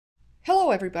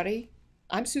Hello everybody,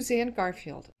 I'm Suzanne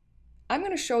Garfield. I'm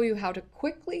going to show you how to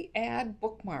quickly add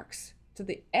bookmarks to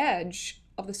the edge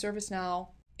of the ServiceNow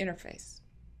interface.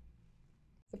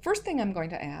 The first thing I'm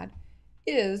going to add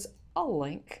is a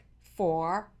link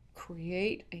for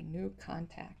create a new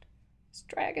contact. Just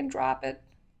drag and drop it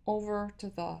over to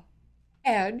the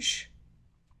edge,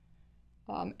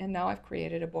 and now I've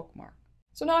created a bookmark.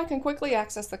 So now I can quickly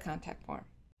access the contact form.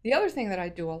 The other thing that I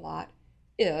do a lot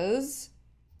is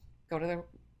go to the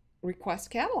request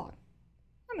catalog.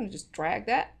 I'm going to just drag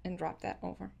that and drop that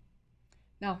over.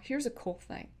 Now here's a cool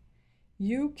thing.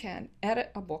 You can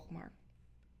edit a bookmark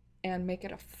and make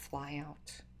it a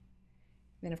flyout.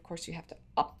 Then of course you have to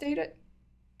update it.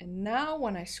 And now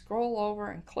when I scroll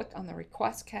over and click on the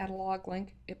request catalog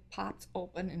link, it pops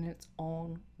open in its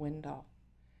own window.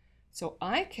 So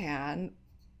I can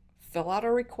fill out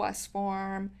a request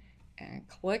form and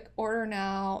click order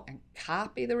now and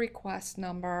copy the request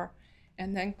number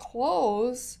and then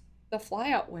close the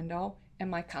flyout window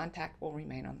and my contact will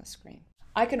remain on the screen.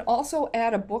 I can also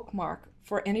add a bookmark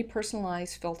for any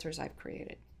personalized filters I've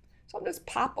created. So I'll just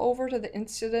pop over to the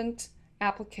incident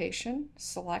application,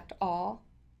 select all.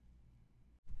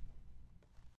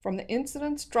 From the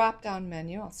incidents drop-down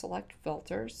menu, I'll select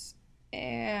filters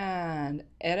and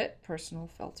edit personal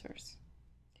filters.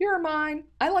 Here are mine.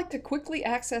 I like to quickly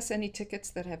access any tickets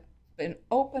that have been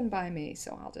opened by me.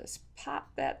 So I'll just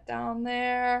pop that down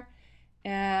there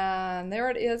and there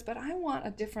it is, but I want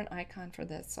a different icon for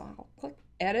this. So I'll click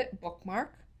edit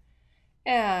bookmark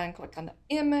and click on the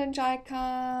image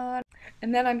icon.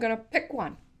 And then I'm going to pick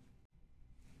one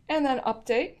and then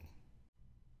update.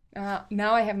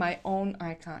 Now I have my own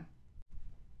icon.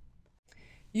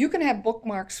 You can have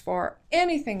bookmarks for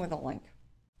anything with a link.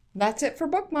 That's it for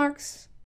bookmarks.